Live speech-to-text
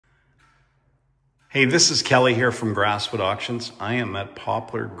Hey, this is Kelly here from Grasswood Auctions. I am at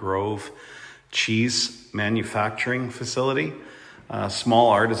Poplar Grove Cheese Manufacturing Facility, a small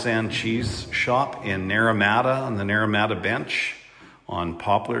artisan cheese shop in Naramata on the Naramata Bench on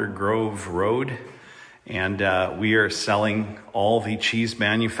Poplar Grove Road. And we are selling all the cheese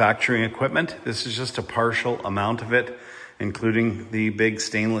manufacturing equipment. This is just a partial amount of it, including the big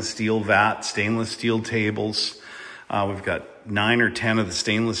stainless steel vat, stainless steel tables. We've got 9 or 10 of the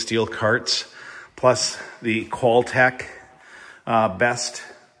stainless steel carts, plus the Qualtech best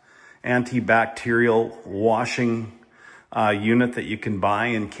antibacterial washing unit that you can buy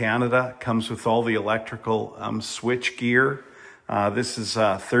in Canada. Comes with all the electrical switch gear. This is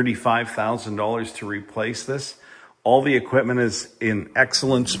 $35,000 to replace this. All the equipment is in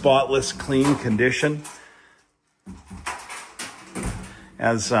excellent, spotless, clean condition,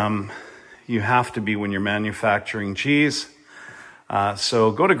 as you have to be when you're manufacturing cheese.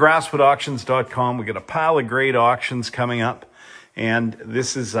 So go to grasswoodauctions.com. We got a pile of great auctions coming up. And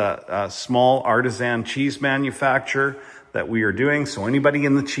this is a small artisan cheese manufacturer that we are doing. So anybody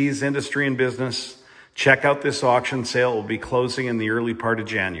in the cheese industry and business, check out this auction sale. It will be closing in the early part of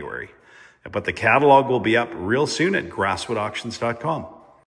January. But the catalog will be up real soon at grasswoodauctions.com.